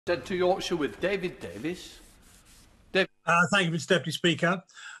Said to Yorkshire with David Davis. Thank you, Mr Deputy Speaker.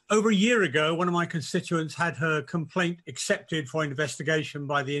 Over a year ago, one of my constituents had her complaint accepted for investigation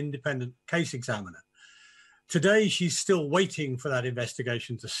by the independent case examiner. Today, she's still waiting for that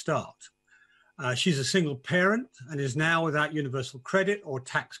investigation to start. She's a single parent and is now without universal credit or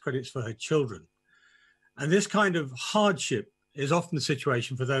tax credits for her children. And this kind of hardship is often the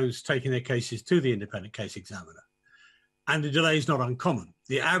situation for those taking their cases to the independent case examiner. And the delay is not uncommon.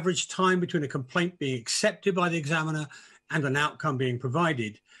 The average time between a complaint being accepted by the examiner and an outcome being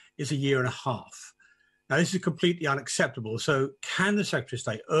provided is a year and a half. Now, this is completely unacceptable. So can the Secretary of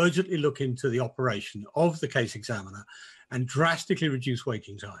State urgently look into the operation of the case examiner and drastically reduce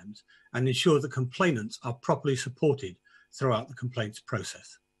waiting times and ensure that complainants are properly supported throughout the complaints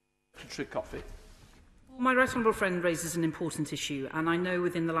process? Coffey. My right honourable friend raises an important issue, and I know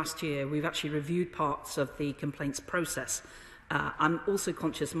within the last year we've actually reviewed parts of the complaints process. I'm also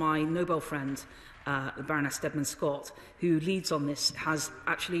conscious my Nobel friend, Baroness Stedman Scott, who leads on this, has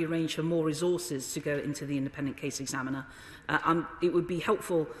actually arranged for more resources to go into the independent case examiner. It would be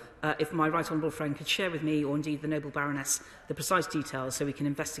helpful if my right honourable friend could share with me, or indeed the Noble Baroness, the precise details so we can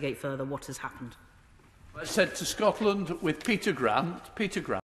investigate further what has happened. I said to Scotland with Peter Grant. Peter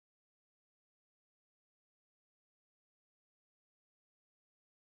Grant.